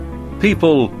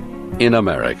People in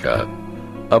America,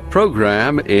 a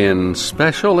program in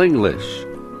special English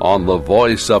on the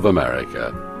Voice of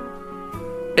America.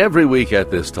 Every week at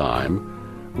this time,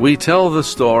 we tell the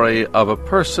story of a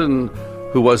person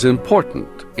who was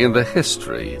important in the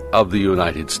history of the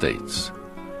United States.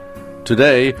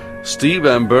 Today, Steve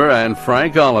Ember and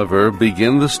Frank Oliver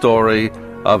begin the story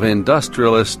of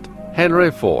industrialist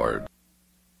Henry Ford.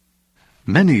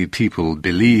 Many people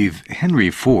believe Henry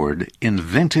Ford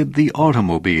invented the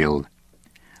automobile.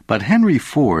 But Henry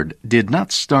Ford did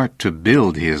not start to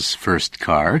build his first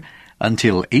car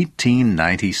until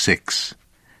 1896.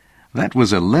 That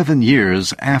was 11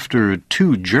 years after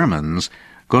two Germans,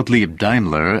 Gottlieb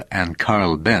Daimler and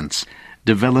Karl Benz,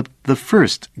 developed the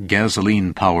first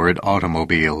gasoline-powered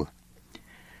automobile.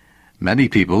 Many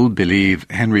people believe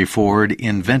Henry Ford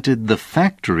invented the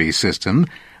factory system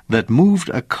that moved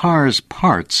a car's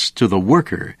parts to the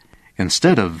worker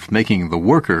instead of making the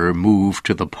worker move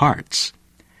to the parts.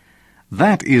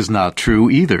 That is not true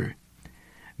either.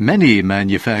 Many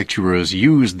manufacturers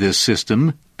used this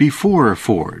system before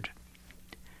Ford.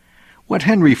 What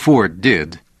Henry Ford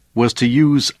did was to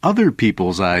use other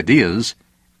people's ideas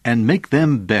and make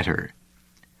them better.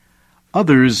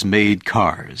 Others made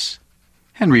cars.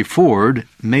 Henry Ford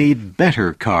made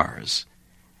better cars,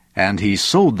 and he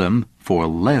sold them for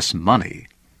less money.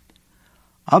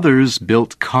 Others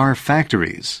built car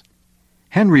factories.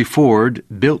 Henry Ford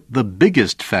built the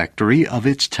biggest factory of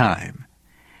its time,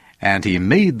 and he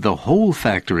made the whole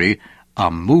factory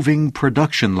a moving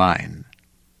production line.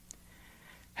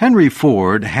 Henry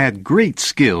Ford had great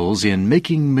skills in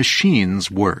making machines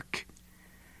work.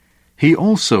 He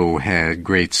also had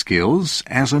great skills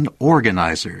as an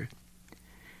organizer.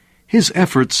 His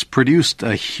efforts produced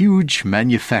a huge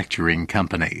manufacturing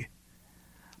company.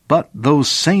 But those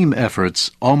same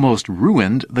efforts almost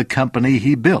ruined the company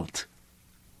he built.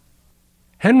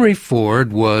 Henry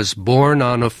Ford was born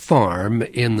on a farm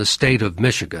in the state of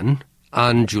Michigan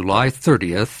on July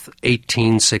 30th,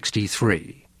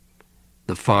 1863.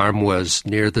 The farm was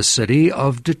near the city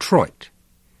of Detroit.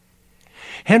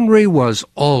 Henry was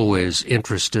always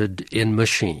interested in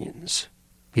machines.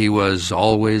 He was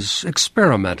always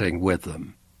experimenting with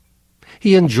them.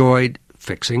 He enjoyed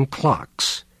fixing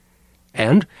clocks,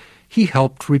 and he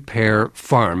helped repair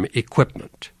farm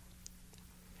equipment.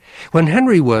 When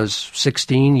Henry was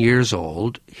 16 years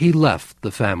old, he left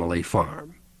the family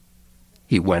farm.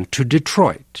 He went to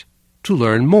Detroit to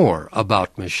learn more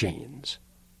about machines.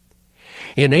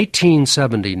 In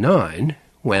 1879,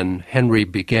 when Henry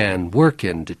began work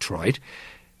in Detroit,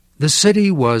 the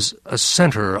city was a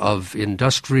center of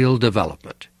industrial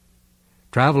development.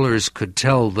 Travelers could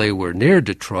tell they were near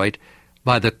Detroit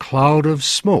by the cloud of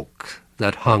smoke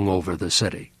that hung over the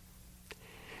city.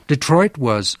 Detroit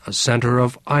was a center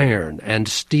of iron and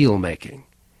steel making.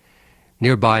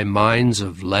 Nearby mines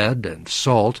of lead and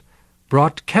salt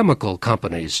brought chemical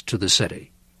companies to the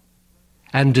city.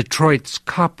 And Detroit's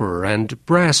copper and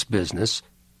brass business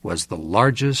was the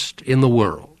largest in the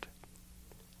world.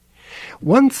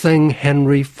 One thing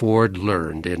Henry Ford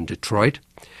learned in Detroit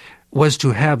was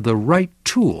to have the right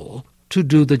tool to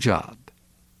do the job.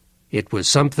 It was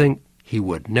something he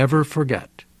would never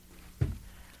forget.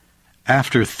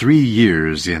 After 3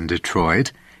 years in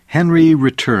Detroit, Henry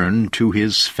returned to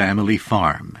his family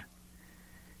farm.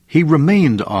 He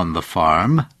remained on the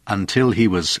farm until he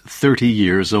was 30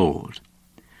 years old.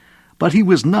 But he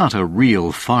was not a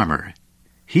real farmer.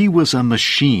 He was a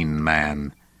machine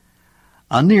man.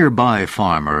 A nearby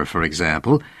farmer, for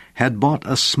example, had bought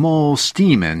a small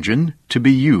steam engine to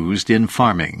be used in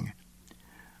farming.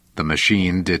 The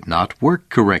machine did not work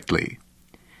correctly.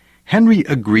 Henry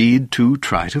agreed to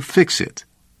try to fix it.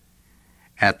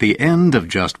 At the end of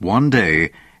just one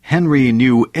day, Henry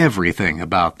knew everything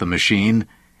about the machine,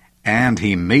 and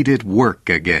he made it work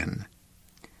again.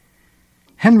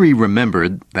 Henry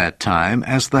remembered that time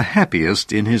as the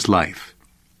happiest in his life.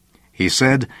 He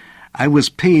said, "I was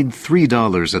paid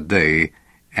 $3 a day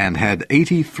and had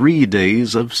 83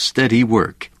 days of steady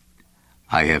work.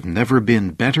 I have never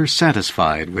been better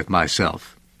satisfied with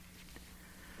myself."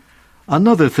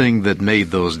 Another thing that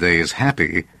made those days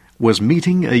happy was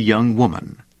meeting a young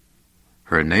woman.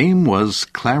 Her name was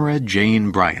Clara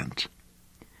Jane Bryant.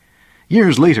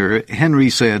 Years later, Henry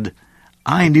said,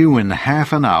 "I knew in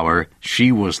half an hour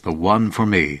she was the one for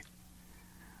me."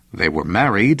 They were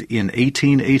married in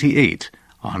 1888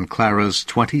 on Clara's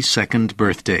 22nd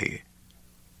birthday.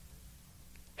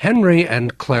 Henry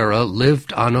and Clara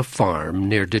lived on a farm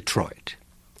near Detroit.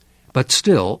 But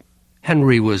still,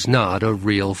 Henry was not a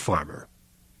real farmer.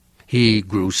 He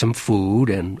grew some food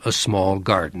in a small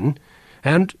garden,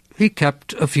 and he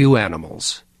kept a few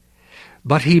animals.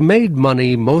 But he made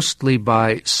money mostly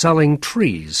by selling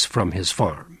trees from his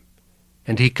farm,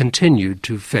 and he continued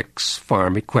to fix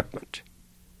farm equipment.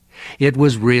 It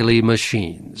was really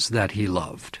machines that he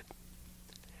loved.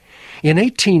 In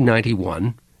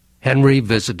 1891, Henry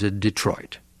visited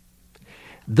Detroit.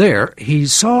 There he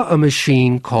saw a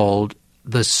machine called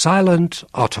the Silent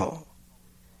Auto.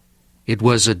 It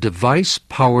was a device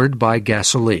powered by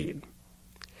gasoline.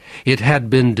 It had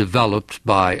been developed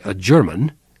by a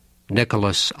German,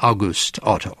 Nicholas August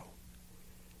Otto.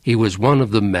 He was one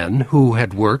of the men who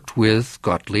had worked with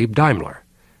Gottlieb Daimler,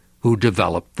 who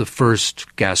developed the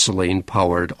first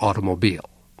gasoline-powered automobile.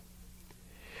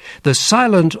 The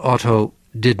Silent Auto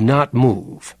did not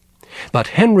move, but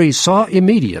Henry saw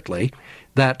immediately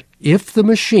that if the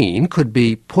machine could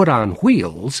be put on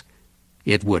wheels,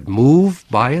 it would move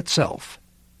by itself.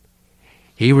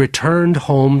 He returned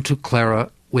home to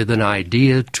Clara with an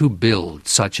idea to build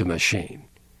such a machine.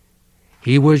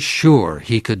 He was sure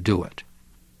he could do it.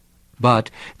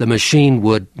 But the machine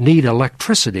would need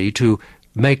electricity to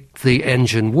make the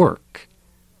engine work,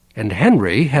 and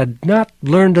Henry had not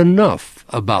learned enough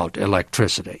about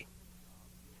electricity.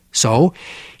 So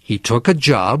he took a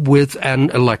job with an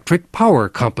electric power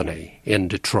company in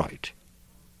Detroit.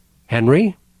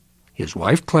 Henry, his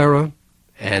wife Clara,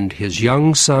 and his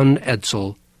young son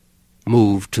Edsel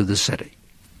moved to the city.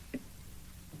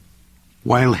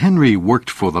 While Henry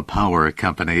worked for the power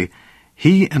company,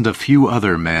 he and a few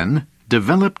other men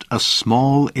developed a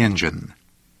small engine.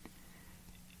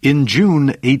 In June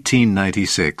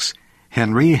 1896,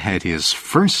 Henry had his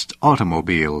first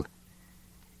automobile.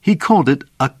 He called it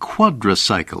a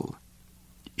quadricycle.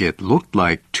 It looked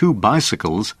like two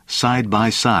bicycles side by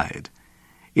side.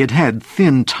 It had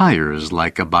thin tires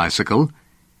like a bicycle,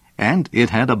 and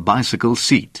it had a bicycle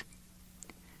seat.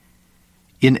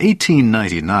 In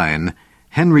 1899,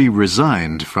 Henry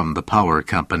resigned from the power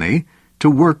company to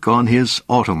work on his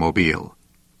automobile.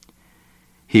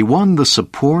 He won the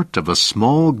support of a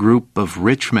small group of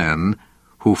rich men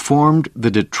who formed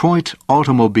the Detroit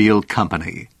Automobile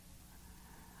Company.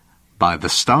 By the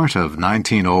start of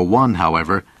 1901,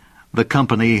 however, the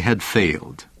company had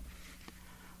failed.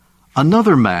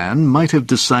 Another man might have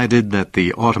decided that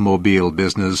the automobile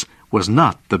business was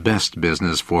not the best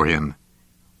business for him.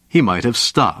 He might have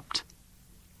stopped.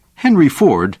 Henry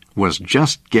Ford was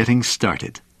just getting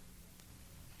started.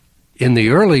 In the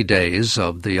early days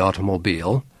of the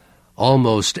automobile,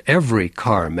 almost every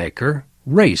car maker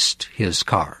raced his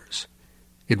cars.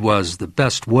 It was the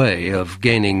best way of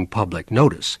gaining public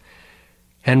notice.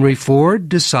 Henry Ford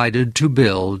decided to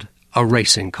build a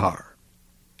racing car.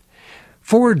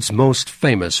 Ford's most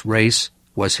famous race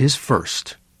was his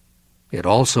first. It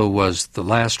also was the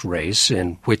last race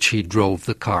in which he drove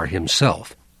the car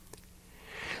himself.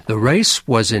 The race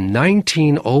was in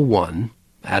 1901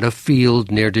 at a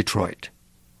field near Detroit.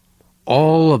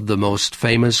 All of the most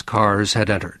famous cars had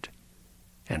entered,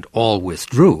 and all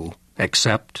withdrew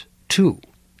except two,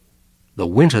 the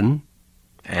Winton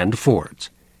and Ford's.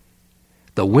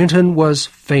 The Winton was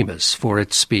famous for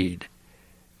its speed.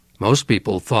 Most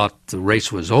people thought the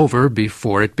race was over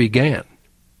before it began.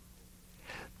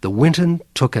 The Winton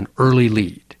took an early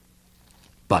lead,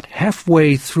 but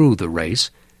halfway through the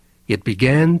race, it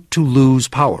began to lose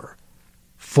power.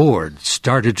 Ford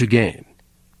started to gain,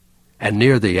 and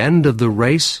near the end of the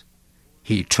race,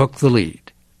 he took the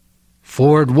lead.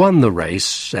 Ford won the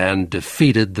race and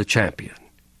defeated the champion.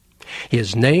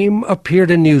 His name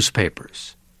appeared in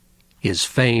newspapers. His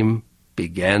fame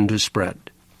began to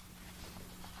spread.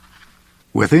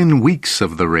 Within weeks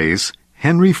of the race,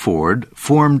 Henry Ford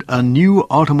formed a new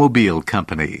automobile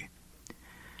company.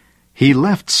 He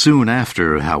left soon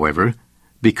after, however,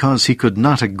 because he could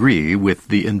not agree with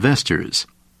the investors.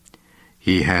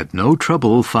 He had no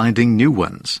trouble finding new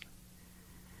ones.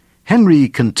 Henry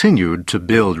continued to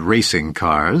build racing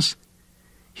cars.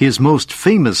 His most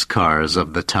famous cars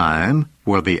of the time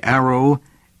were the Arrow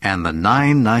and the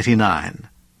 999.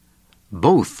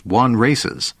 Both won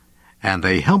races, and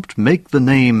they helped make the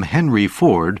name Henry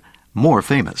Ford more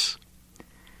famous.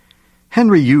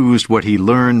 Henry used what he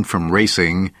learned from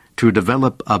racing to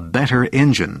develop a better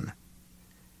engine.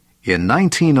 In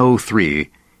 1903,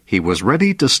 he was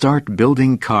ready to start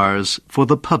building cars for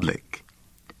the public.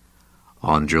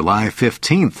 On July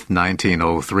 15,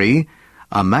 1903,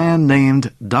 a man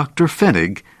named Dr.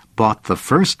 Pfennig bought the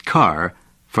first car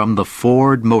from the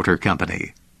Ford Motor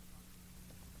Company.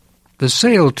 The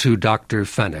sale to Dr.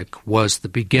 Pfennig was the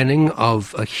beginning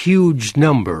of a huge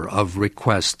number of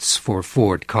requests for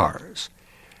Ford cars.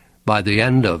 By the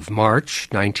end of March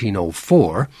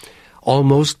 1904,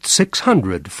 almost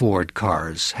 600 Ford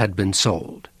cars had been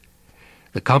sold.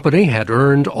 The company had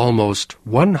earned almost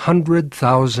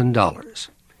 $100,000.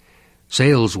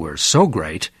 Sales were so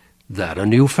great that a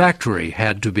new factory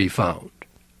had to be found.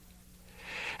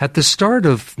 At the start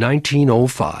of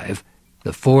 1905,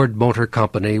 the Ford Motor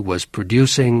Company was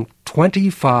producing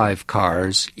 25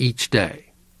 cars each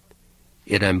day.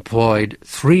 It employed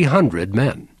 300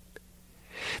 men.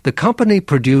 The company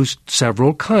produced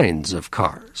several kinds of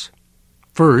cars.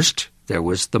 First, there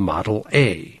was the Model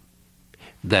A.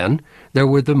 Then there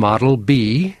were the Model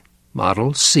B,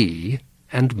 Model C,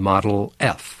 and Model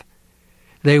F.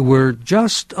 They were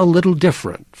just a little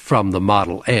different from the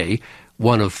Model A,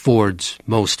 one of Ford's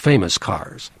most famous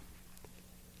cars.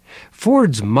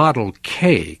 Ford's Model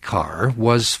K car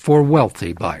was for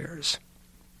wealthy buyers.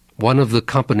 One of the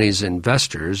company's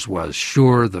investors was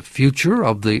sure the future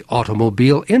of the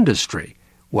automobile industry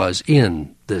was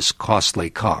in this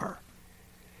costly car.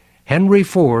 Henry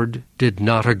Ford did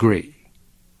not agree.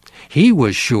 He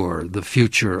was sure the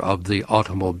future of the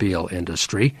automobile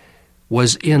industry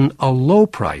was in a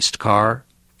low-priced car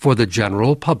for the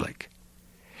general public.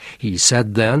 He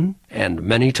said then, and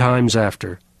many times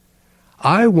after,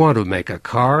 "I want to make a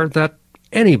car that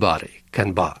anybody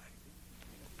can buy."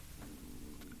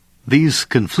 These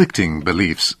conflicting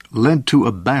beliefs led to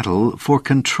a battle for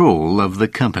control of the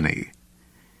company.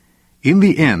 In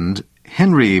the end,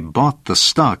 Henry bought the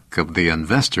stock of the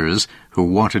investors who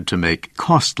wanted to make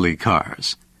costly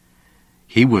cars.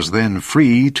 He was then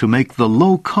free to make the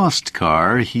low-cost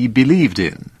car he believed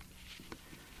in.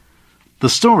 The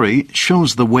story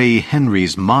shows the way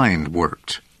Henry's mind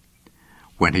worked.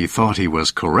 When he thought he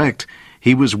was correct,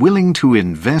 he was willing to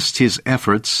invest his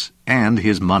efforts and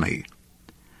his money.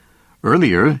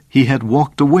 Earlier, he had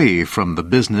walked away from the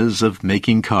business of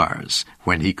making cars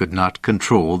when he could not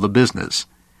control the business.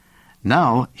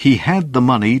 Now he had the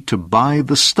money to buy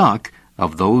the stock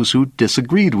of those who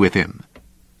disagreed with him.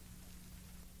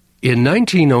 In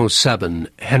 1907,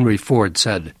 Henry Ford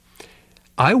said,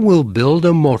 "I will build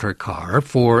a motor car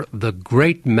for the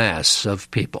great mass of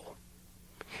people.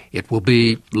 It will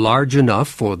be large enough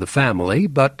for the family,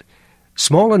 but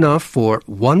small enough for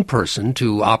one person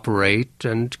to operate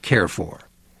and care for.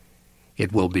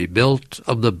 It will be built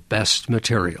of the best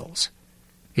materials.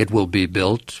 It will be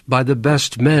built by the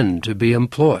best men to be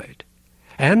employed.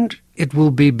 And it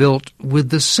will be built with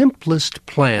the simplest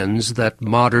plans that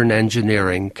modern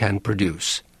engineering can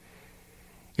produce.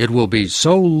 It will be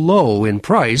so low in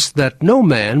price that no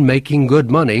man making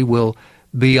good money will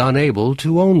be unable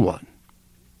to own one."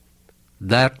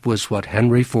 That was what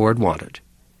Henry Ford wanted.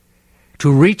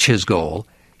 To reach his goal,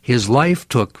 his life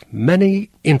took many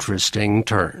interesting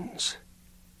turns.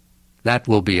 That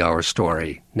will be our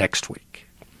story next week.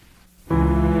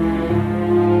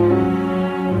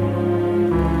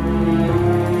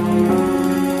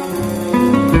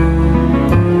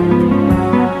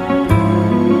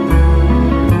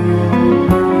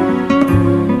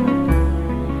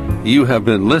 You have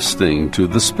been listening to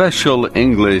the special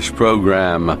English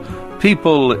program,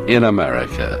 People in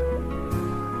America.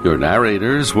 Your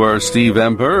narrators were Steve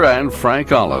Ember and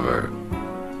Frank Oliver.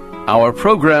 Our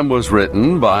program was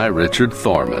written by Richard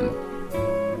Thorman.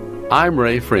 I'm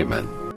Ray Freeman.